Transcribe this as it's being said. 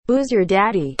Who's your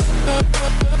daddy?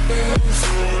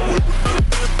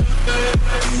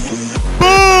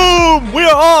 Boom! We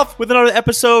are off with another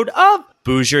episode of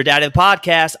Who's Your Daddy, the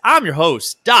podcast. I'm your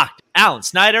host, Dr. Alan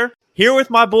Snyder, here with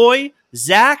my boy,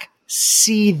 Zack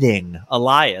Seething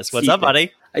Elias. What's up,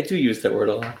 buddy? I do use that word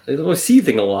a lot. I was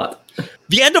seething a lot.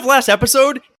 The end of last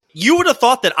episode, you would have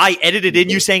thought that I edited in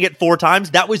you saying it 4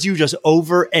 times. That was you just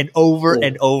over and over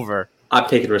and over. I'm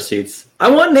taking receipts.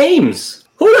 I want names.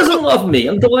 Who doesn't love me?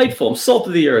 I'm delightful. I'm salt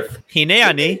of the earth.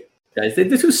 Hineyani. Guys, they're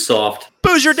too soft.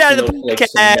 Who's Your Daddy, the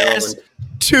podcast?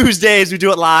 Tuesdays, we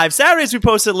do it live. Saturdays, we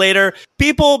post it later.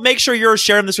 People, make sure you're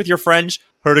sharing this with your friends.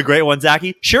 Heard a great one,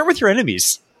 Zachy. Share it with your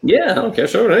enemies. Yeah, I don't care.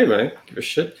 Show it anybody. Give a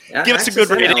shit. Give us a good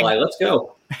rating. Ally. Let's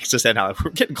go. Access and ally. We're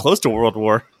getting close to World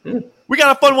War. We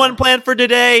got a fun one planned for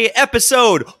today.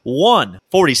 Episode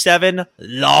 147.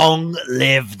 Long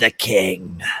live the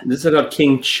king. This is about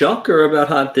King Chuck or about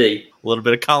Hot D? A little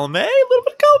bit of column A, a little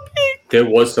bit of column B. There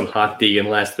was some Hot D in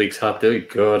last week's Hot D.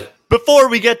 Good. Before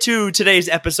we get to today's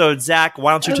episode, Zach,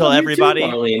 why don't you tell everybody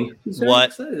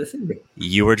what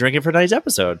you were drinking for today's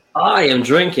episode? I am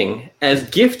drinking, as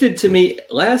gifted to me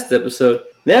last episode,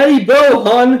 Natty Bo,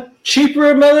 hon, cheaper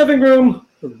in my living room,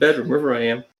 or bedroom, wherever I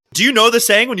am. Do you know the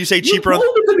saying when you say cheaper?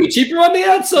 Cheaper on the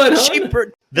outside, hon.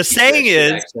 Cheaper. The saying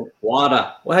is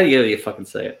water. Well, how do you fucking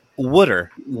say it?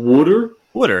 Wooder. Wooder?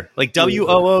 Wooder, like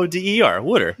Wooder.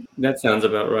 Wooder. That sounds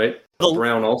about right.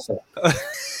 Brown also.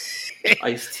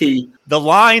 Iced tea. The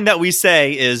line that we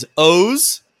say is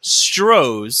O's,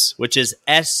 Strohs, which is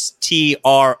Strohs,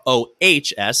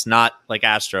 not like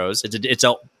Astros. It's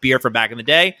a beer from back in the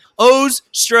day. O's,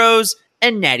 Strohs,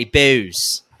 and Natty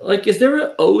Boos. Like, is there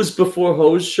an O's before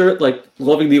hose shirt, like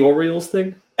loving the Orioles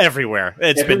thing? Everywhere.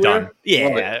 It's been done.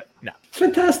 Yeah. No.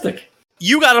 Fantastic.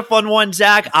 You got a fun one,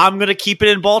 Zach. I'm going to keep it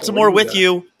in Baltimore with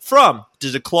you. From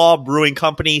the Claw Brewing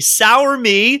Company, Sour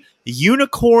Me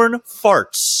Unicorn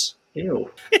Farts.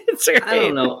 Ew. It's great. I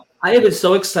don't know. I have been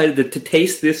so excited to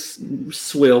taste this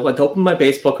swill and to open my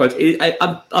baseball cards.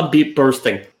 I'm beat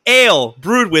bursting. Ale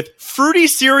brewed with fruity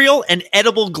cereal and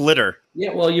edible glitter.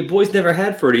 Yeah, well, you boys never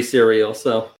had fruity cereal,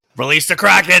 so. Release the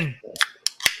Kraken!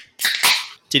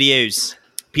 Titties.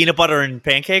 Peanut butter and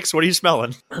pancakes? What are you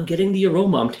smelling? I'm getting the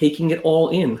aroma. I'm taking it all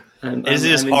in. Is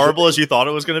it as horrible as you thought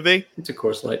it was going to be? It's a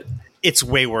Coors Light. It's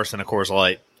way worse than a Coors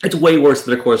Light. It's way worse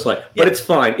than a Coors Light, but it's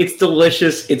fine. It's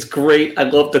delicious. It's great. I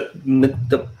love the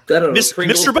I don't know,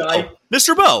 Mr. Bo.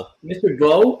 Mr. Bo. Mr.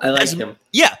 Bo, I like him.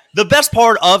 Yeah, the best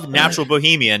part of Natural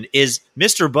Bohemian is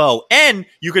Mr. Bo, and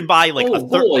you can buy like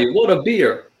what a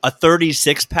beer. A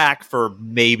 36-pack for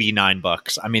maybe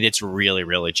 $9. I mean, it's really,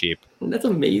 really cheap. That's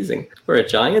amazing. For a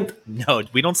giant? No,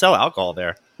 we don't sell alcohol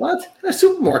there. What? What kind of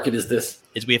supermarket is this?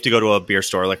 We have to go to a beer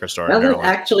store, liquor store. Now that I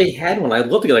actually had one, I'd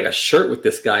love to get like a shirt with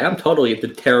this guy. I'm totally into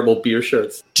terrible beer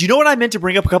shirts. Do you know what I meant to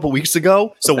bring up a couple weeks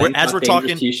ago? So we're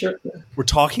talking T-shirt? We're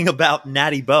talking about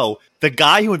Natty Bo, the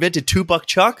guy who invented $2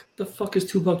 Chuck. The fuck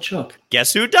is $2 Chuck?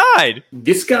 Guess who died?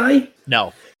 This guy?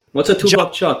 No. What's a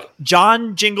 $2 Chuck?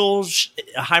 John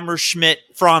Jingleheimer Schmidt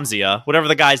Franzia, whatever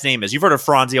the guy's name is. You've heard of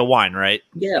Franzia wine, right?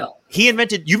 Yeah. He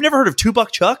invented. You've never heard of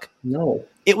 $2 Chuck? No.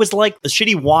 It was like a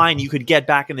shitty wine you could get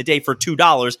back in the day for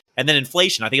 $2, and then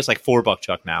inflation. I think it's like $4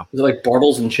 Chuck now. Is it like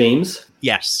Bartles and James?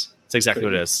 Yes, that's exactly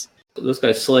what it is. This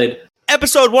guy's slayed.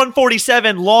 Episode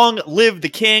 147, Long Live the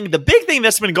King. The big thing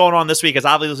that's been going on this week has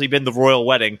obviously been the royal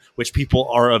wedding, which people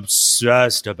are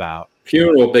obsessed about.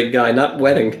 Funeral, big guy, not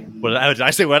wedding. What, did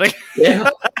I say wedding? Yeah.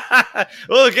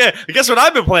 Well, okay. Guess what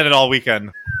I've been planning all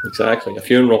weekend? Exactly, a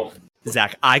funeral.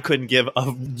 Zach, I couldn't give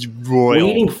a royal...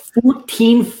 Waiting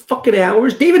 14 fucking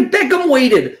hours? David Beckham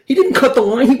waited. He didn't cut the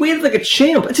line. He waited like a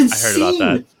champ. That's insane. I heard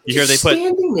about that. You hear they put...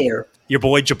 standing there. Your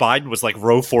boy Joe Biden was like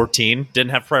row 14.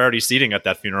 Didn't have priority seating at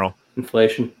that funeral.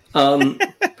 Inflation. Matt,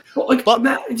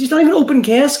 it's not even an open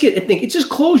casket, I think. It's just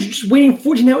closed. You're just waiting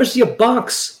 14 hours to see a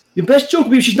box. Your best joke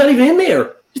would be if she's not even in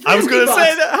there. I was going to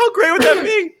say that. How great would that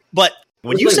be? But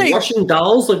when you say... Russian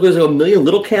dolls, like there's a million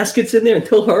little caskets in there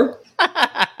until her.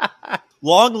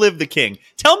 Long live the king.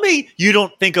 Tell me you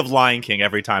don't think of Lion King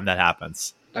every time that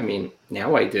happens. I mean,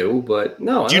 now I do, but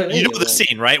no. You know the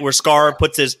scene, right? Where Scar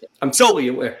puts his... I'm totally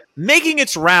aware. Making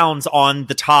its rounds on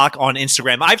the talk on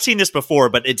Instagram. I've seen this before,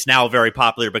 but it's now very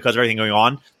popular because of everything going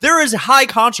on. There is high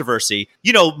controversy.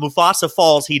 You know, Mufasa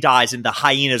falls, he dies, and the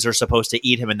hyenas are supposed to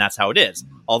eat him, and that's how it is.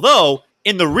 Although,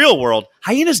 in the real world,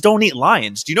 hyenas don't eat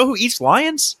lions. Do you know who eats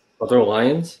lions? Other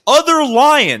lions? Other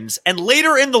lions. And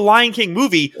later in the Lion King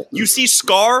movie, you see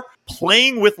Scar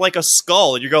playing with like a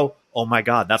skull, and you go, oh my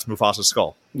God, that's Mufasa's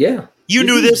skull. Yeah. You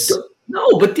knew this?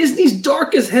 No, but Disney's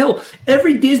dark as hell.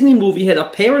 Every Disney movie had a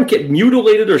parent get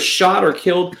mutilated or shot or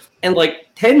killed, and like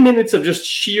 10 minutes of just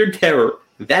sheer terror.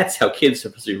 That's how kids are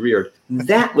supposed to be reared.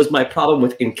 That was my problem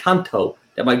with Encanto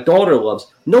that my daughter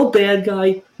loves. No bad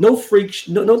guy, no freak,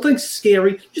 nothing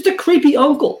scary, just a creepy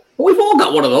uncle. Well, we've all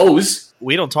got one of those.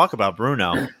 We don't talk about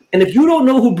Bruno. And if you don't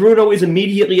know who Bruno is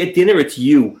immediately at dinner, it's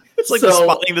you. It's like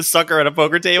spotting the sucker at a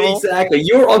poker table. Exactly.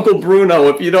 You're Uncle Bruno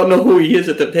if you don't know who he is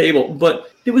at the table.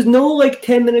 But there was no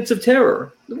 10 minutes of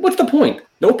terror. What's the point?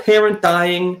 No parent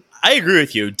dying. I agree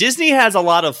with you. Disney has a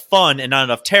lot of fun and not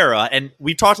enough terror. And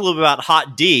we talked a little bit about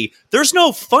Hot D. There's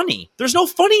no funny. There's no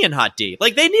funny in Hot D.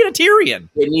 They need a Tyrion.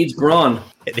 It needs brawn.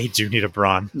 They do need a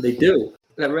brawn. They do.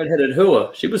 That redheaded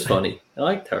Hua, she was funny. I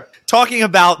liked her. Talking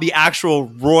about the actual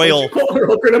royal... Did you call her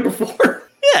hooker number 4?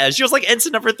 Yeah, she was like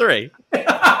ensign number 3.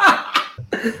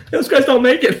 Those guys don't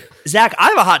make it. Zach, I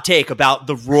have a hot take about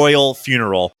the royal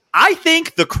funeral. I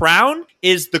think The Crown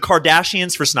is the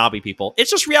Kardashians for snobby people. It's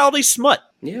just reality smut.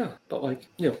 Yeah, but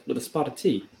with a spot of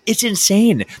tea. It's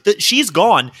insane that she's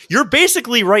gone. You're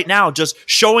basically right now just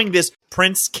showing this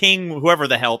Prince, King, whoever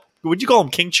the hell. Would you call him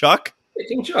King Chuck? Yeah,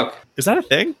 King Chuck. Is that a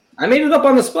thing? I made it up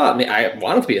on the spot. I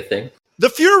want it to be a thing. The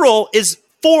funeral is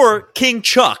for King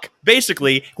Chuck,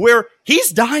 basically, where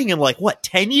he's dying in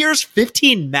 10 years?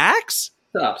 15 max?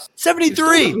 Stops.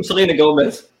 73. Selena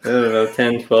Gomez. I don't know,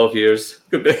 10, 12 years.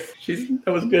 That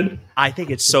was good. I think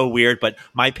it's so weird, but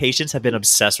my patients have been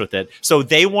obsessed with it. So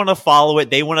they want to follow it.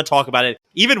 They want to talk about it,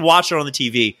 even watch it on the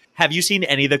TV. Have you seen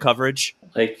any of the coverage?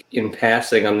 In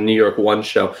passing on the New York One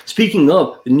show. Speaking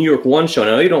of the New York One show, I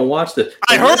know you don't watch this.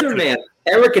 I heard man,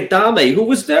 Eric Adame, who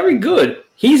was very good.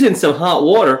 He's in some hot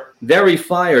water, very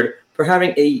fired for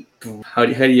having a, how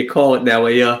do you call it now,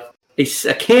 a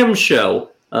cam show.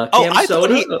 Cam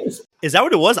soda. Is that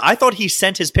what it was? I thought he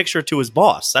sent his picture to his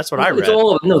boss. That's what I read.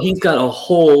 He's got a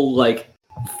whole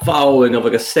following of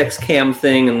a sex cam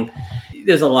thing, and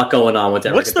there's a lot going on with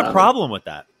that. What's the problem with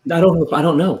that? I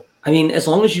don't know. I mean, as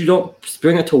long as you don't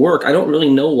bring it to work, I don't really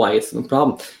know why it's the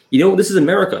problem. This is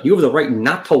America. You have the right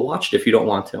not to watch it if you don't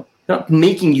want to. They're not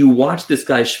making you watch this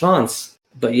guy's schwanz.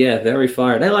 But yeah, very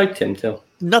fired. I liked him too.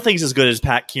 Nothing's as good as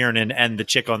Pat Kiernan and the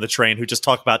chick on the train who just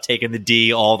talk about taking the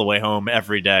D all the way home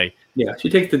every day. Yeah, she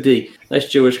takes the D. Nice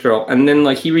Jewish girl. And then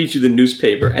he reads you the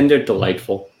newspaper, and they're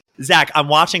delightful. Zach, I'm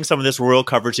watching some of this royal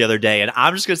coverage the other day, and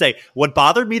I'm just going to say, what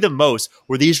bothered me the most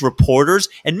were these reporters,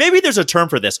 and maybe there's a term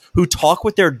for this, who talk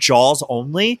with their jaws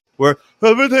only, where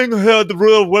everything here at the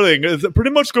royal wedding is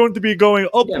pretty much going to be going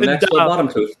up and down.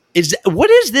 Bottom tooth. What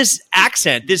is this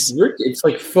accent? It's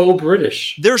like faux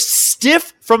British. They're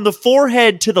stiff from the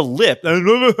forehead to the lip. And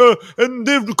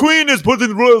the queen is putting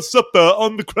the royal scepter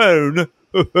on the crown.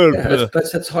 Yeah,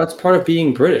 that's how it's part of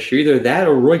being British. You're either that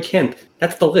or Roy Kent.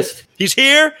 That's the list. He's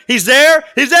here. He's there.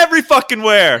 He's every fucking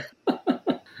where.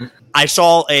 I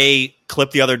saw a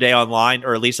clip the other day online,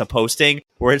 or at least a posting,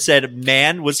 where it said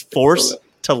man was forced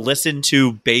to listen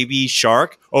to Baby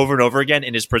Shark over and over again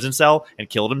in his prison cell and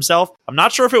killed himself. I'm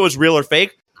not sure if it was real or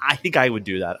fake. I think I would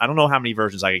do that. I don't know how many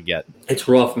versions I could get. It's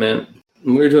rough, man.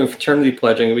 When we were doing fraternity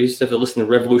pledging, we used to have to listen to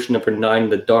Revolution Number 9 in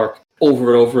the dark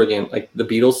over and over again, like the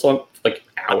Beatles song,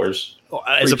 hours.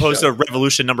 As opposed to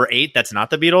Revolution Number 8, that's not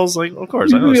the Beatles? Of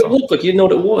course. I know it looked like you know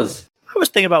what it was. I was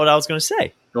thinking about what I was going to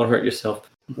say. Don't hurt yourself.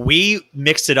 We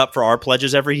mixed it up for our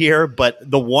pledges every year, but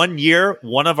the one year,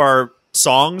 one of our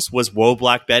songs was Whoa,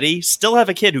 Black Betty. Still have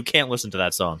a kid who can't listen to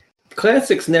that song.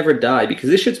 Classics never die because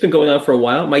this shit's been going on for a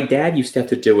while. My dad used to have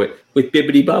to do it with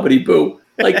Bibbidi Bobbidi Boo.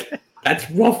 That's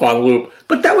rough on loop.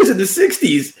 But that was in the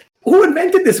 60s. Who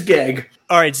invented this gag?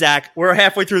 All right, Zach, we're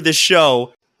halfway through this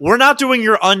show. We're not doing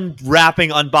your unwrapping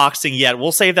unboxing yet.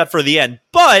 We'll save that for the end.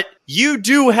 But you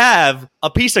do have a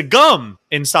piece of gum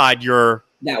inside your...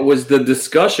 That was the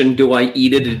discussion. Do I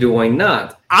eat it or do I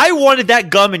not? I wanted that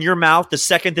gum in your mouth the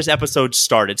second this episode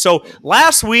started. So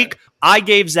last week, I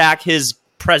gave Zach his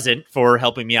present for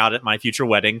helping me out at my future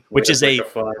wedding, which is a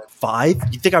 5.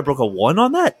 You think I broke a 1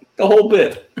 on that? The whole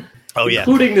bit. Oh, yeah.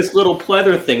 Including this little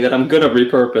pleather thing that I'm going to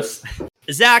repurpose.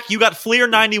 Zach, you got Fleer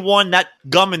 91. That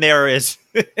gum in there is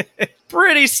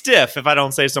pretty stiff, if I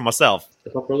don't say so myself.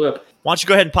 Upper lip. Why don't you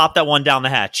go ahead and pop that one down the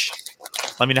hatch?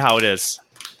 Let me know how it is.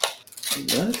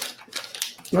 What?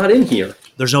 It's not in here.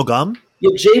 There's no gum?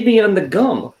 You jade me on the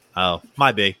gum. Oh,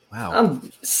 might be. Wow.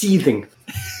 I'm seething.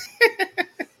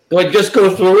 Do I just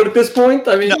go through it at this point?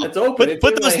 I mean, no, it's open.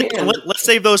 Let's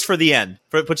save those for the end.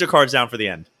 Put your cards down for the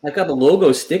end. I got the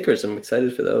logo stickers. I'm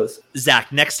excited for those.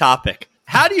 Zach, next topic.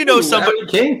 How do you know somebody...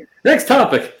 King? Next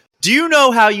topic. Do you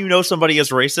know how you know somebody is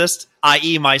racist?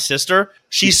 I.e. my sister.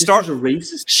 Your sister's a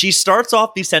racist? She starts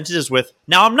off these sentences with,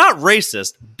 now I'm not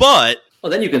racist, but... Well,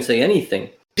 then you can say anything.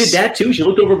 Did that too? She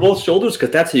looked over both shoulders?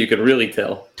 Because that's how you can really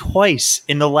tell. Twice.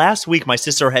 In the last week, my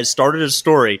sister has started a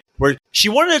story where she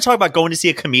wanted to talk about going to see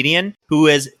a comedian who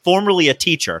is formerly a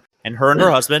teacher. And her and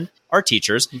her husband are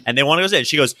teachers. And they want to go see it.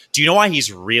 She goes, do you know why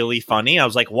he's really funny? I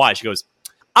was like, why? She goes,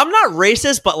 I'm not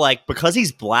racist, but like because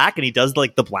he's black and he does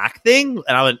like the black thing.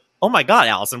 And I went, oh my God,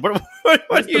 Allison, what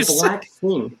What's do you the black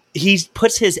thing? He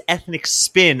puts his ethnic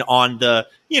spin on the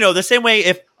same way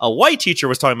if a white teacher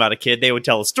was talking about a kid, they would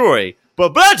tell a story.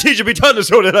 But black teacher be telling the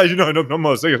story that no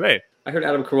most things. Hey, I heard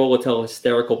Adam Carolla tell a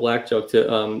hysterical black joke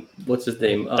to what's his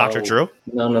name? Dr. Drew?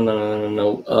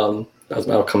 No.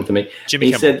 That'll come to me. Jimmy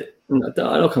he Kimmel. said, no,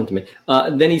 that'll come to me.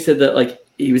 Then he said that like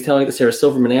he was telling it to Sarah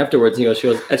Silverman afterwards. And she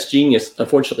goes, that's genius.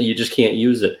 Unfortunately, you just can't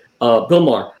use it. Bill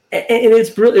Maher. And it's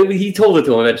brilliant. He told it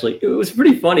to him eventually. It was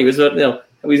pretty funny. It was,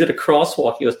 he was at a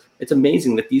crosswalk. He goes, it's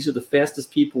amazing that these are the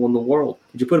fastest people in the world.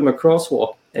 Did you put them in a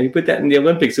crosswalk? And you put that in the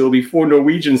Olympics, it will be 4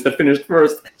 Norwegians that finished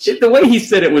first. The way he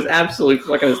said it was absolutely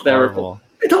fucking hysterical. Horrible.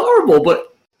 It's horrible,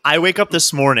 but... I wake up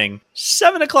this morning,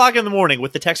 7 o'clock in the morning,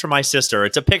 with the text from my sister.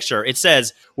 It's a picture. It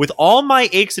says, with all my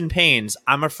aches and pains,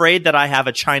 I'm afraid that I have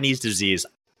a Chinese disease.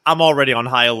 I'm already on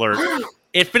high alert.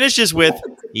 It finishes with,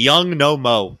 Young No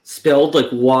Mo. Spelled like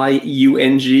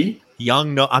Y-U-N-G?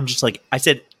 Young No... I'm just like...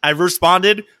 I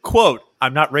responded, quote,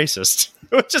 I'm not racist.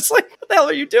 It's just like, what the hell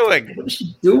are you doing? What is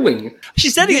she doing?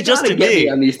 She's sending it just to me.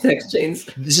 On these text chains.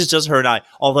 This is just her and I.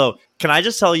 Although, can I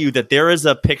just tell you that there is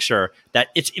a picture that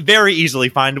it's very easily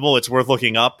findable. It's worth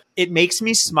looking up. It makes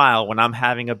me smile when I'm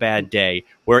having a bad day,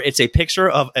 where it's a picture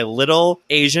of a little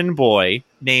Asian boy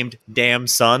named Damn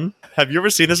Son. Have you ever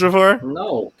seen this before?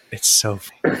 No. It's so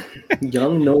funny.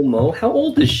 Young No Mo? How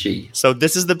old is she? So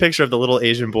this is the picture of the little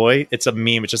Asian boy. It's a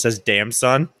meme. It just says Damn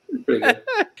Son. Pretty good.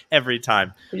 Every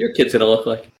time. What are your kids going to look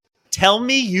like? Tell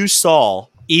me you saw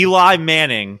Eli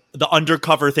Manning, the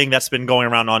undercover thing that's been going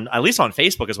around on, at least on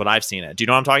Facebook is what I've seen it. Do you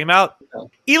know what I'm talking about?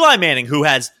 No. Eli Manning, who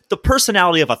has the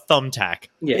personality of a thumbtack.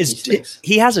 Yeah,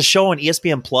 he has a show on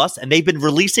ESPN Plus, and they've been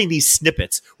releasing these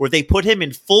snippets where they put him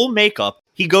in full makeup.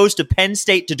 He goes to Penn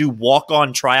State to do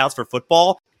walk-on tryouts for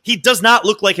football. He does not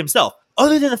look like himself.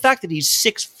 Other than the fact that he's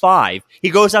 6'5", he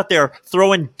goes out there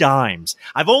throwing dimes.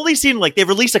 I've only seen, they've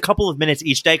released a couple of minutes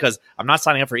each day because I'm not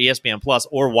signing up for ESPN Plus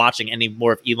or watching any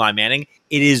more of Eli Manning.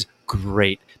 It is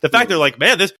great. The fact they're like,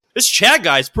 man, this Chad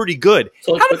guy is pretty good.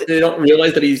 So they don't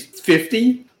realize that he's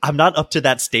 50? I'm not up to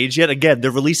that stage yet. Again, they're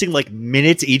releasing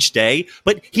minutes each day,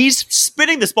 but he's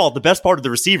spinning this ball. The best part of the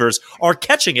receivers are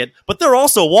catching it, but they're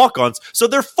also walk-ons. So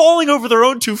they're falling over their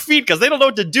own 2 feet because they don't know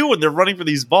what to do when they're running for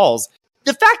these balls.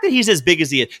 The fact that he's as big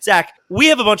as he is. Zach, we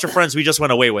have a bunch of friends we just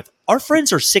went away with. Our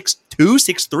friends are 6'2",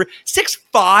 6'3".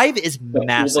 6'5" is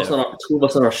massive. Two of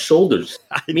us on our shoulders.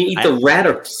 Eat the rat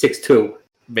are 6'2".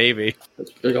 Maybe.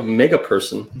 It's like a mega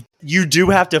person. You do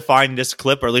have to find this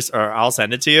clip, or I'll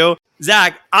send it to you.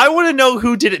 Zach, I want to know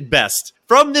who did it best.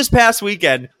 From this past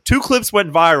weekend, 2 clips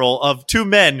went viral of 2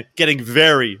 men getting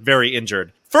very, very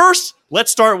injured. First,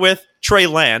 let's start with Trey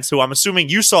Lance, who I'm assuming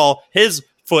you saw his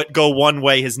foot go one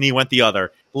way, his knee went the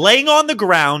other. Laying on the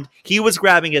ground, he was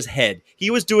grabbing his head.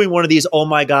 He was doing one of these, oh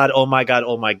my God, oh my God,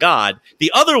 oh my God.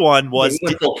 The other one was...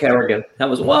 Kerrigan. That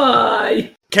was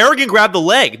why. Kerrigan grabbed the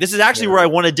leg. This is actually where I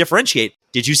want to differentiate.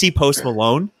 Did you see Post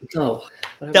Malone? No.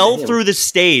 Fell through the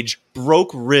stage,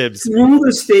 broke ribs. Through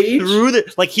the stage?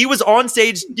 He was on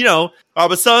stage,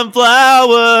 I'm a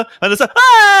sunflower, and the sun,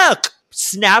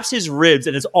 snaps his ribs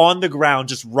and is on the ground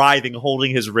just writhing,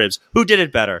 holding his ribs. Who did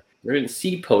it better? I didn't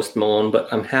see Post Malone, but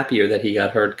I'm happier that he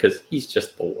got hurt because he's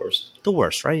just the worst. The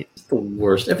worst, right? He's the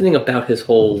worst. Everything about his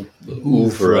whole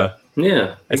oeuvre.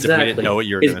 Yeah, as exactly. If we didn't know what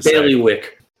you were going to say. His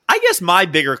bailiwick. I guess my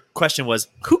bigger question was,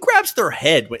 who grabs their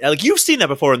head? You've seen that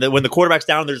before, when the quarterback's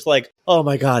down, they're just like, oh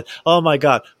my God, oh my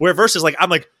God. Where versus I'm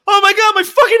like, oh my God, my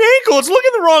fucking ankle, it's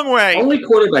looking the wrong way. Only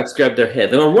quarterbacks grab their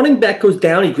head. When a running back goes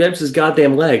down, he grabs his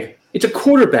goddamn leg. It's a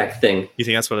quarterback thing. You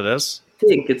think that's what it is? I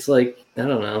think it's I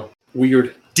don't know,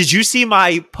 weird. Did you see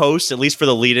my post, at least for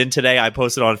the lead-in today? I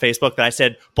posted on Facebook that I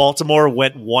said Baltimore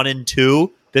went 1-2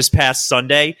 this past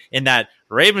Sunday, in that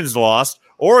Ravens lost,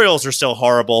 Orioles are still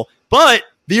horrible, but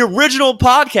the original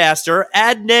podcaster,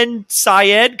 Adnan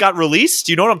Syed, got released.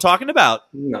 Do you know what I'm talking about?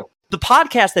 No. The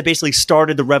podcast that basically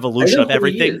started the revolution of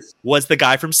everything was the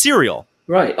guy from Serial.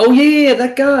 Right. Oh, yeah,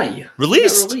 that guy.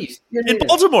 Released. In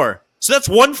Baltimore. So that's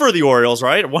 1 for the Orioles,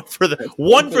 right? One for the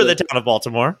town of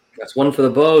Baltimore. That's 1 for the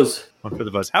Bows. 1 for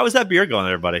the Bows. How is that beer going,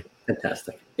 everybody?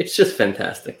 Fantastic. It's just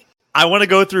fantastic. I want to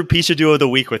go through Pishadoo of the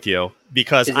week with you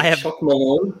because I have Chuck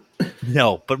Malone.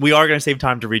 No, but we are going to save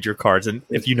time to read your cards, and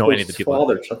if you know any of the people.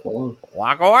 Father, Chuck Malone.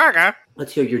 Waka waka.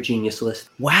 Let's hear your genius list.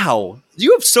 Wow,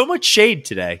 you have so much shade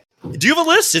today. Do you have a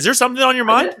list? Is there something on your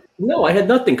mind? No, I had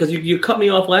nothing because you cut me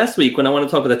off last week when I want to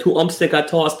talk about the 2 umps that got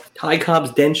tossed, Ty Cobb's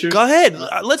dentures. Go ahead.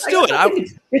 Let's do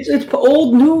it. It's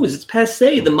old news. It's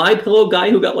passé. The MyPillow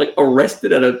guy who got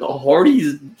arrested at a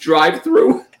Hardee's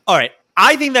drive-through. All right.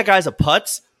 I think that guy's a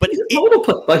putz. But he's a total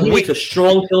putz. But he makes a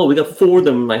strong pillow. We got 4 of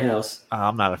them in my house.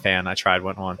 I'm not a fan. I tried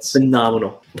one once.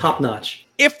 Phenomenal. Top-notch.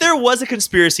 If there was a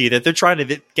conspiracy that they're trying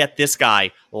to get this guy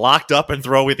locked up and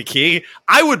throw away the key,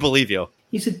 I would believe you.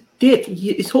 He's a dick.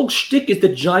 His whole shtick is the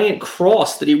giant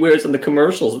cross that he wears in the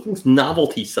commercials. It's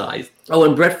novelty sized. Oh,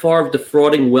 and Brett Favre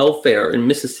defrauding welfare in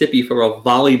Mississippi for a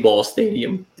volleyball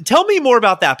stadium. Tell me more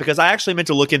about that, because I actually meant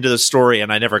to look into the story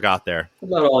and I never got there.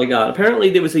 That's about all I got.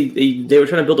 Apparently, there was they were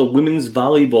trying to build a women's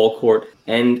volleyball court,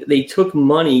 and they took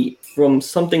money from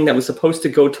something that was supposed to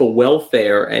go to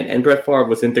welfare, and Brett Favre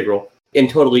was integral and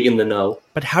totally in the know.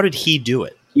 But how did he do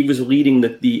it? He was leading the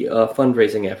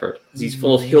fundraising effort. He's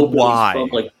full of hillbillies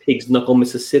from Pig's Knuckle,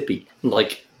 Mississippi. And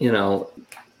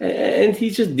he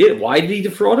just did it. Why did he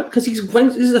defraud it? Because he's a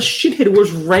shithead who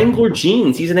wears Wrangler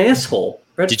jeans. He's an asshole.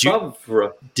 Did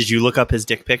you look up his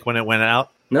dick pic when it went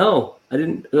out? No, I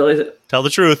didn't realize it. Tell the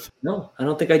truth. No, I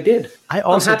don't think I did.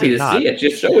 I'm happy to see it.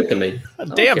 Just show it to me.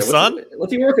 Damn, son.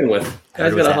 What's he working with?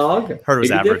 Guy's got a hog? Heard it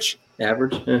was average. Dick?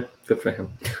 Average? Good for him.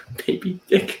 Baby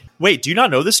dick. Wait, do you not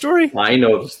know this story? I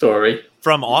know the story.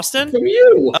 From Austin? From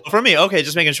you. Oh, from me. Okay,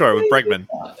 just making sure with Bregman.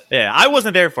 Yeah, I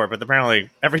wasn't there for it, but apparently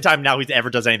every time now he ever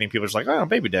does anything, people are just like, oh,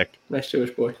 baby dick. Nice Jewish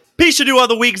boy. Pishadoo of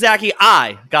the week, Zachy.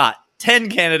 I got 10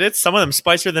 candidates, some of them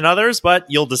spicier than others, but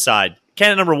you'll decide.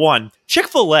 Candidate number 1,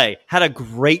 Chick-fil-A had a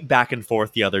great back and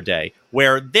forth the other day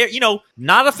where they're,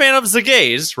 not a fan of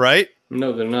Zagays, right?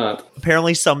 No, they're not.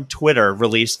 Apparently some Twitter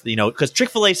released, because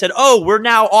Chick-fil-A said, oh, we're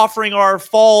now offering our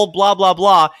fall blah, blah,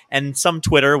 blah. And some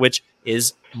Twitter, which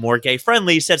is more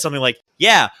gay-friendly, said something like,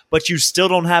 yeah, but you still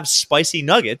don't have spicy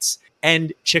nuggets.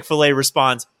 And Chick-fil-A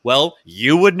responds, well,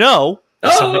 you would know.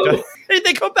 Oh!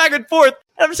 They go back and forth.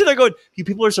 And I'm sitting there going, you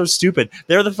people are so stupid.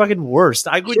 They're the fucking worst.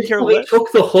 I wouldn't care what.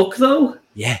 Took the hook, though?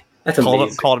 Yeah. That's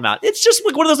amazing. Called him out. It's just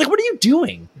like one of those, what are you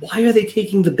doing? Why are they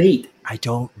taking the bait? I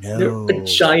don't know. They're a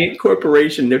giant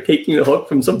corporation. They're taking the hook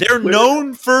from some. They're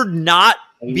known for not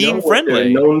being friendly. They're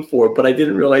known for, but I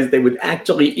didn't realize they would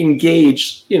actually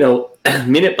engage,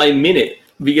 minute by minute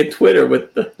via Twitter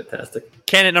with the fantastic.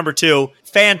 Candidate number 2,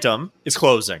 Phantom is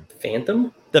closing.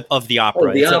 Phantom? Of the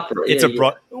opera. Oh, the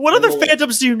opera. What other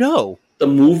Phantoms do you know? The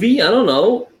movie? I don't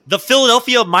know. The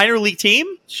Philadelphia minor league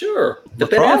team? Sure. The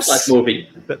Ben Affleck movie.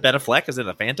 Ben Affleck is in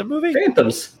a Phantom movie?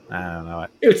 Phantoms. I don't know.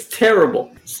 It was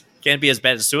terrible. Can't be as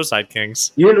bad as Suicide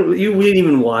Kings. You didn't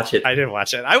even watch it. I didn't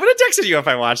watch it. I would have texted you if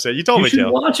I watched it. You told me to. You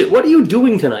should watch it. What are you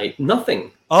doing tonight?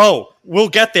 Nothing. Oh, we'll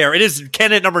get there. It is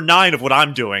candidate number 9 of what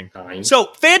I'm doing. 9. So,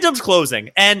 Phantom's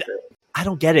closing, and I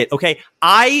don't get it, okay?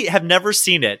 I have never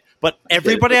seen it, but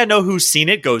everybody I know who's seen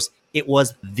it goes, it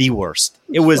was the worst.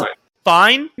 It was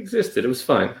fine. It existed. It was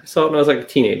fine. I saw it when I was like a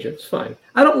teenager. It was fine.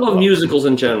 I don't love musicals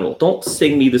in general. Don't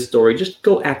sing me the story. Just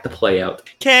go act the play out.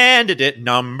 Candidate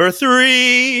number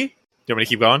 3. Do you want me to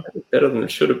keep going? Better than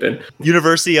it should have been.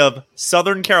 University of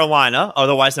Southern Carolina,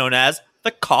 otherwise known as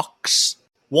the Cox,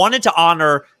 wanted to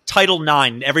honor Title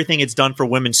IX and everything it's done for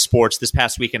women's sports this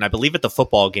past weekend, I believe at the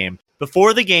football game.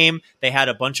 Before the game, they had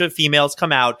a bunch of females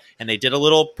come out and they did a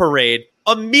little parade,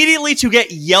 immediately to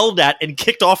get yelled at and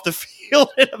kicked off the field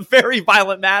in a very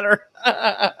violent manner.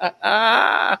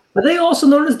 Are they also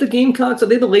known as the Gamecocks? Are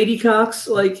they the Lady Cocks?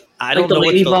 I don't know. The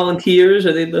Lady Volunteers?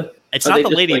 Are they the? It's not the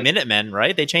Lady Minutemen,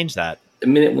 right? They changed that. The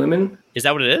Minute Women? Is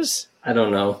that what it is? I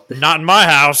don't know. Not in my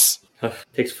house.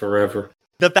 Takes forever.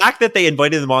 The fact that they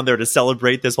invited them on there to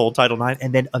celebrate this whole Title IX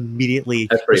and then immediately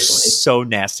so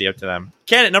nasty up to them.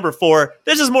 Candidate number 4,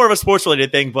 this is more of a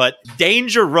sports-related thing, but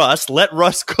Danger Russ, Let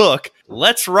Russ Cook,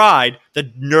 Let's Ride, the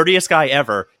nerdiest guy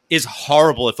ever, is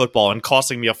horrible at football and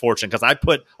costing me a fortune because I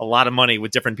put a lot of money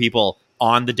with different people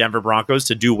on the Denver Broncos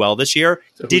to do well this year.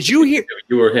 So did you hear?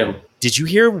 You or him? Did you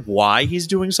hear why he's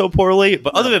doing so poorly?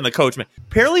 But other than the coach, man,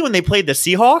 apparently when they played the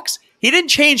Seahawks, he didn't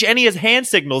change any of his hand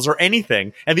signals or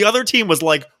anything. And the other team was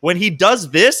like, when he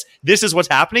does this, this is what's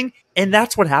happening. And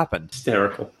that's what happened.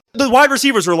 Hysterical. The wide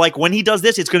receivers were like, when he does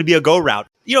this, it's going to be a go route.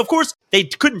 Of course, they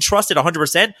couldn't trust it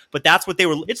 100%, but that's what they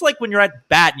were. It's like when you're at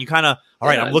bat and you kind of, all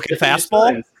right, I'm looking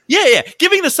fastball. Yeah.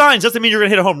 Giving the signs doesn't mean you're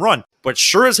going to hit a home run, but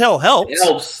sure as hell helps. It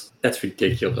helps. That's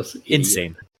ridiculous.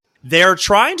 Insane. They're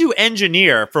trying to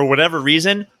engineer, for whatever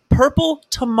reason, purple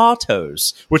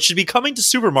tomatoes, which should be coming to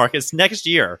supermarkets next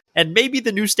year, and maybe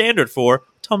the new standard for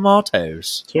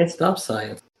tomatoes. Can't stop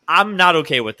science. I'm not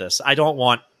okay with this. I don't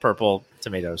want purple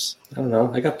tomatoes. I don't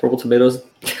know. I got purple tomatoes.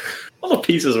 All the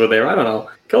pieces were there. I don't know.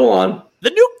 Go on. The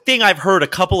new thing I've heard a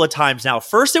couple of times now,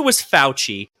 first it was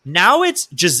Fauci, now it's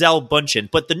Gisele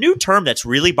Bündchen, but the new term that's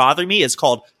really bothering me is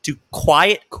called to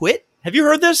quiet quit. Have you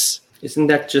heard this? Isn't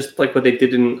that just like what they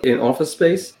did in Office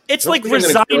Space? It's like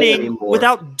resigning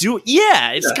without doing...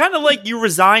 Yeah, it's kind of like you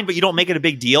resign, but you don't make it a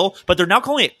big deal. But they're now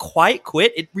calling it quiet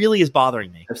quit. It really is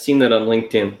bothering me. I've seen that on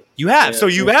LinkedIn. You have? Yeah, so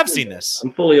you have seen this?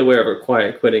 I'm fully aware of what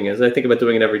quiet quitting is. I think about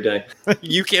doing it every day.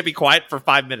 You can't be quiet for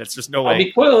 5 minutes. There's no way. I'll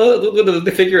be quiet.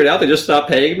 They figure it out. They just stopped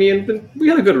paying me, and we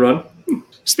had a good run.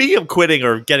 Speaking of quitting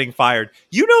or getting fired,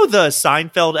 you know the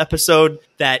Seinfeld episode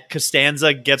that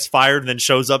Costanza gets fired and then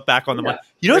shows up back on the mic?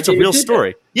 You know, it's a real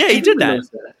story. Yeah, he did that.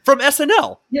 From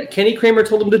SNL. Yeah, Kenny Kramer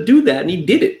told him to do that, and he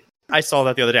did it. I saw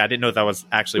that the other day. I didn't know that was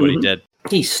actually what he did.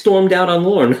 He stormed out on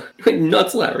Lorne. He went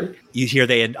nuts, Larry. You hear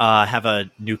they have a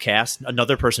new cast.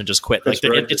 Another person just quit. Like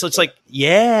it's like,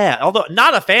 yeah, although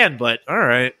not a fan, but all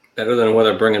right. Better than what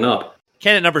they're bringing up.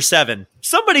 Candidate number 7.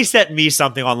 Somebody sent me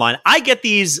something online. I get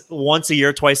these once a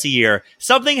year, twice a year.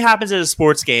 Something happens at a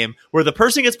sports game where the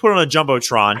person gets put on a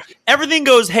Jumbotron. Everything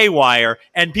goes haywire,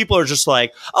 and people are just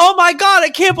like, oh my God, I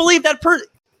can't believe that person.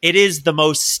 It is the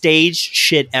most staged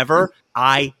shit ever.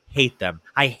 I hate them.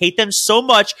 I hate them so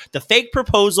much. The fake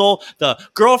proposal, the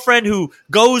girlfriend who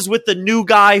goes with the new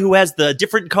guy who has the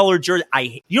different colored jersey.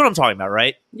 You know what I'm talking about,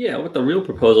 right? Yeah, with the real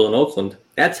proposal in Oakland.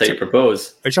 That's how you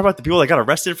propose. Are you talking about the people that got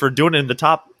arrested for doing it in the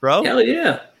top row? Hell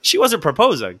yeah. She wasn't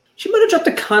proposing. She might have dropped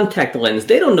a contact lens.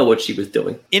 They don't know what she was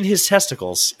doing. In his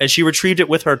testicles, and she retrieved it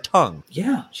with her tongue.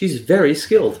 Yeah, she's very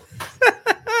skilled.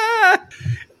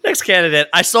 Next candidate.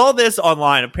 I saw this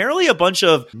online. Apparently a bunch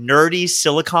of nerdy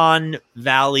Silicon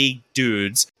Valley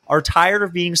dudes are tired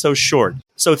of being so short.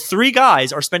 So 3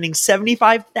 guys are spending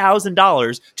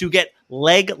 $75,000 to get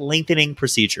leg lengthening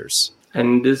procedures.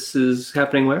 And this is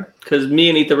happening where? Because me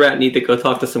and Eat the Rat need to go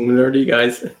talk to some nerdy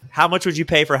guys. How much would you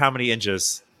pay for how many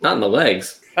inches? Not in the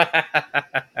legs.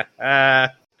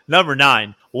 Number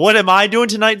 9. What am I doing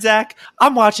tonight, Zach?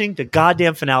 I'm watching the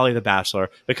goddamn finale of The Bachelor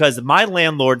because my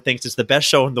landlord thinks it's the best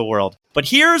show in the world. But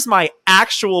here's my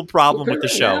actual problem with the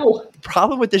show. The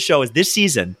problem with this show is this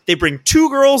season, they bring 2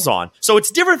 girls on. So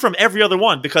it's different from every other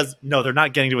one because, no, they're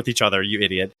not getting with each other, you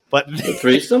idiot. But the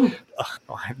threesome?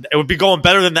 It would be going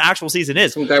better than the actual season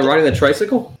is. Some guy riding the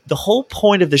tricycle? The whole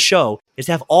point of the show is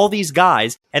to have all these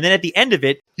guys, and then at the end of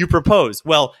it, you propose.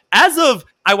 Well, as of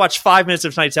I watched 5 minutes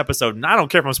of tonight's episode, and I don't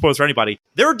care if I'm spoiled for anybody,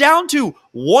 they're down to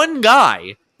 1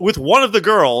 guy with one of the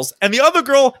girls, and the other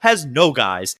girl has no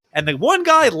guys. And the one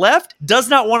guy left does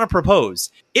not want to propose.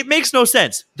 It makes no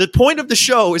sense. The point of the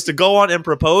show is to go on and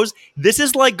propose. This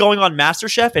is like going on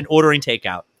MasterChef and ordering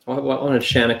takeout. I wanted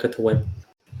Shanika to win.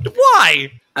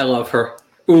 Why? I love her.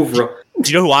 Ouvre.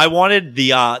 Do you know who I wanted?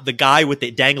 The guy with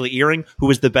the dangly earring who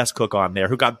was the best cook on there,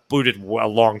 who got booted a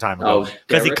long time ago. Oh,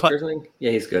 Derek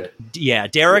yeah, he's good. Yeah,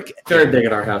 Derek. Very big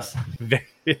at our house.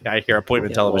 I hear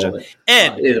appointment television.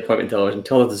 And it is appointment television.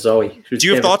 Tell it to Zoe. Do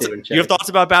you have thoughts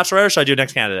about Bachelorette, or should I do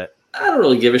next candidate? I don't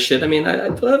really give a shit. I mean,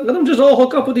 let them just all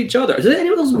hook up with each other. Does any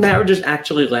of those marriages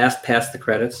actually last past the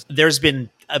credits? There's been,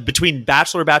 between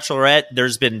Bachelor, Bachelorette,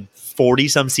 there's been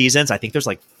 40-some seasons. I think there's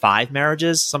like 5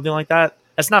 marriages, something like that.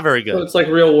 That's not very good. So it's like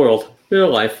real world, real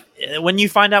life. When you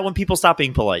find out when people stop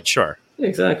being polite, sure.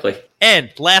 Exactly.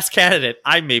 And last candidate,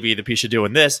 I may be the Pishadoo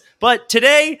in this, but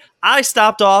today I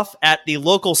stopped off at the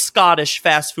local Scottish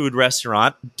fast food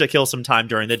restaurant to kill some time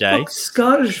during the day.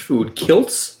 Scottish food?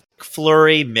 Kilts?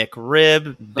 Flurry,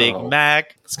 McRib, Big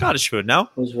Mac. Scottish food, no?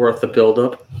 It was worth the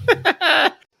build-up.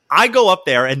 I go up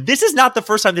there, and this is not the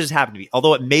first time this has happened to me,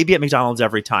 although it may be at McDonald's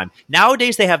every time.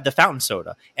 Nowadays, they have the fountain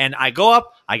soda, and I go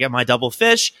up, I get my double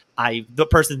fish, the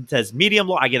person says medium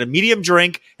low, I get a medium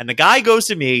drink, and the guy goes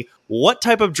to me, what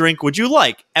type of drink would you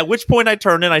like? At which point I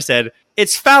turned and I said,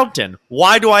 it's fountain.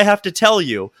 Why do I have to tell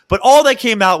you? But all that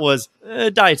came out was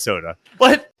diet soda.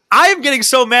 But I am getting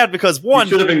so mad because, one...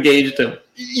 You should have engaged him.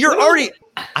 You're already...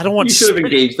 I don't want You should have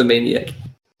engaged the maniac.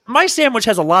 My sandwich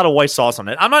has a lot of white sauce on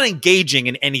it. I'm not engaging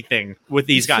in anything with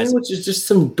these guys. Sandwich is just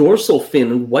some dorsal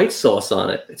fin and white sauce on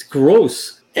it. It's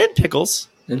gross. And pickles.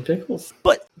 And pickles.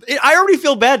 But I already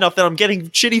feel bad enough that I'm getting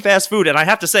shitty fast food, and I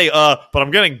have to say, but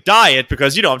I'm getting diet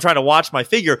because, I'm trying to watch my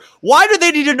figure. Why do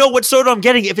they need to know what soda I'm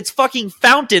getting if it's fucking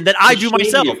fountain that I do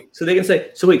myself? So they can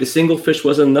say, so wait, the single fish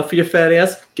wasn't enough for your fat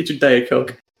ass? Get your Diet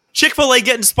Coke. Chick-fil-A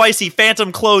getting spicy,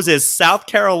 Phantom closes, South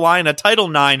Carolina,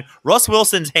 Title IX, Russ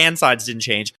Wilson's hand sides didn't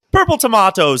change, Purple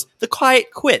Tomatoes, The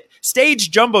Quiet Quit,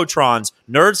 Stage Jumbotrons,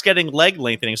 Nerds getting leg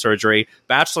lengthening surgery,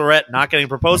 Bachelorette not getting a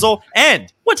proposal,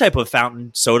 and what type of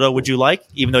fountain soda would you like,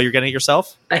 even though you're getting it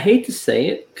yourself? I hate to say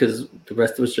it, because the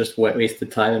rest of it was just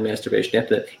wasted time and masturbation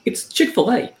after that. It's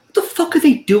Chick-fil-A. What the fuck are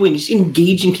they doing? Just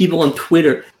engaging people on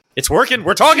Twitter. It's working.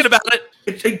 We're talking about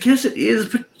it. I guess it is,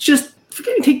 but just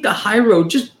forgetting to take the high road.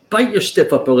 Just bite your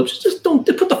stiff upper lips. Just don't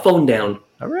put the phone down.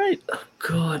 All right. Oh,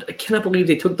 God, I cannot believe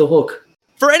they took the hook.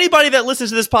 For anybody that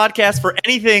listens to this podcast for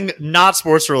anything not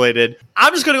sports related,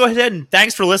 I'm just going to go ahead and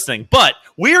thanks for listening. But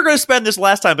we are going to spend this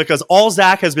last time because all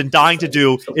Zack has been dying to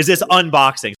do is this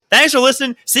unboxing. Thanks for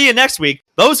listening. See you next week.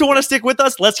 Those who want to stick with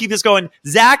us, let's keep this going.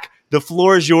 Zack, the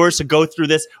floor is yours to go through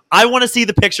this. I want to see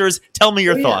the pictures. Tell me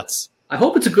your thoughts. I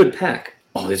hope it's a good pack.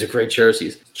 Oh, these are great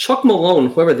jerseys. Chuck Malone,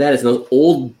 whoever that is, those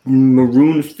old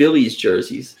maroon Phillies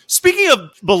jerseys. Speaking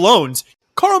of Malones,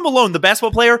 Karl Malone, the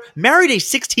basketball player, married a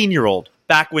 16-year-old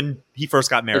back when he first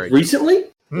got married. Like recently?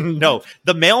 No.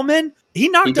 The mailman, he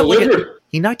knocked up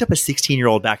a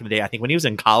 16-year-old back in the day. I think when he was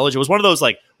in college. It was one of those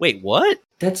like, wait, what?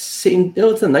 It's the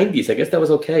 90s. I guess that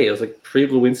was okay. It was like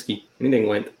pre-Lewinsky. Anything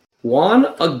went. Juan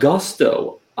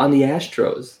Augusto on the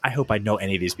Astros. I hope I know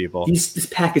any of these people. This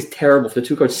pack is terrible for the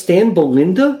two cards. Stan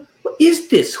Belinda? What is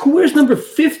this? Who wears number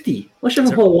 50? Unless you're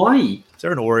from Hawaii. Is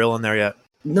there an Oriole in there yet?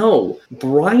 No.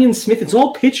 Brian Smith. It's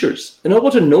all pitchers. And a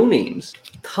bunch of no-names.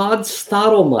 Todd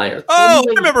Stottlemyre. Oh,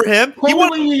 I remember him. He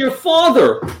won your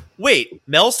father. Wait,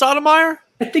 Mel Stottlemyre?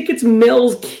 I think it's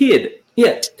Mel's kid.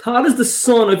 Yeah, Todd is the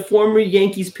son of former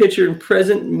Yankees pitcher and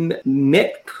present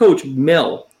Met coach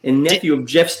Mel and nephew of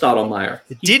Jeff Stottlemyre.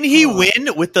 Didn't he win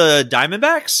with the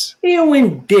Diamondbacks? He didn't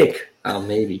win dick. Oh,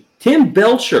 maybe. Tim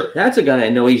Belcher. That's a guy I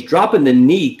know. He's dropping the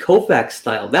knee, Koufax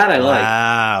style. That I like.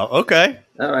 Wow, okay.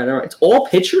 All right. It's all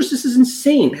pitchers? This is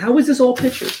insane. How is this all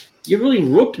pitchers? You really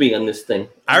rooked me on this thing.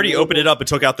 I already opened it up and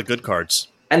took out the good cards.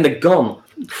 And the gum.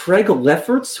 Craig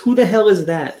Lefferts? Who the hell is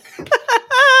that?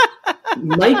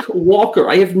 Mike Walker.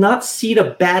 I have not seen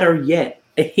a batter yet.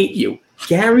 I hate you.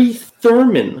 Gary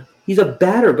Thurman. He's a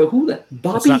batter, but who the...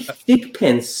 Bobby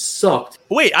Thigpen sucked.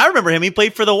 Wait, I remember him. He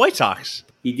played for the White Sox.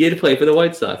 He did play for the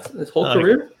White Sox. His whole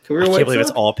career? I can't believe it's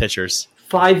all pitchers.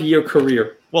 5-year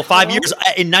career. Well, 5 years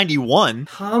in 91.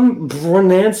 Tom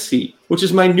Brunansky, which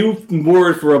is my new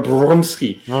word for a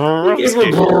Brumsky.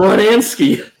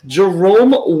 Brunansky.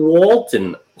 Jerome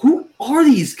Walton. Who are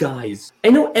these guys? I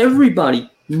know everybody.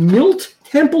 Milt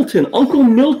Templeton. Uncle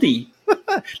Milty.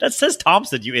 That says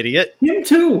Thompson, you idiot. Him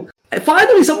too. And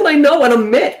finally, someone I know and a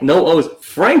Met. No O's.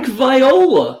 Frank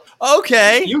Viola.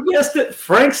 Okay. You guessed it.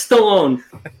 Frank Stallone.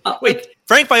 Wait.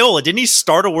 Frank Viola, didn't he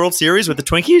start a World Series with the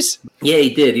Twinkies? Yeah,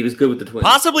 he did. He was good with the Twins.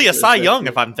 Possibly a Cy Young,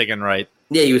 if I'm thinking right.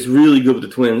 Yeah, he was really good with the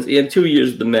Twins. He had 2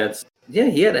 years with the Mets. Yeah,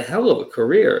 he had a hell of a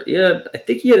career. Yeah, I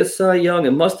think he had a Cy Young.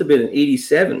 It must have been in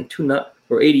 87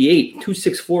 or 88,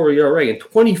 2.64 ERA and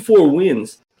 24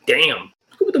 wins. Damn.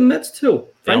 Good with the Mets, too.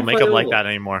 They don't make them like that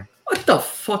anymore. What the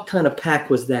fuck kind of pack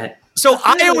was that? So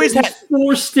I always had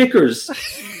 4 stickers.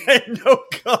 No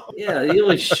gum. Yeah, he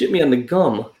really shit me on the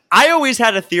gum. I always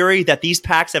had a theory that these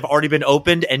packs have already been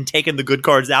opened and taken the good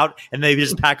cards out, and they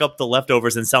just pack up the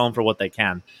leftovers and sell them for what they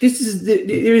can.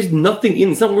 There is nothing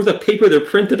in. It's not worth the paper they're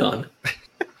printed on.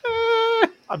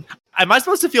 Am I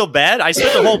supposed to feel bad? I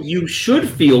spent the whole. You should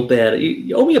feel bad.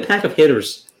 You owe me a pack of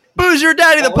hitters. Booze your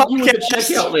daddy, the podcast.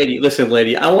 Checkout lady. Listen,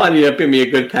 lady, I want you to give me a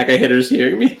good pack of hitters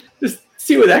here. Just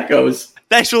see where that goes.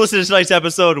 Thanks for listening to tonight's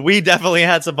episode. We definitely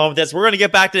had some fun with this. We're going to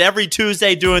get back to every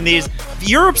Tuesday doing these. If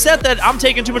you're upset that I'm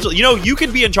taking too much, you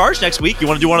can be in charge next week. You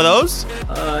want to do one of those?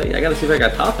 Yeah, I got to see if I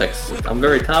got topics. I'm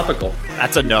very topical.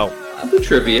 That's a no. I'll do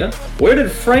trivia. Where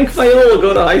did Frank Viola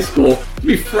go to high school? It'll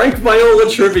be Frank Viola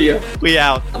trivia. We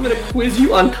out. I'm going to quiz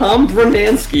you on Tom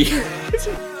Brunansky.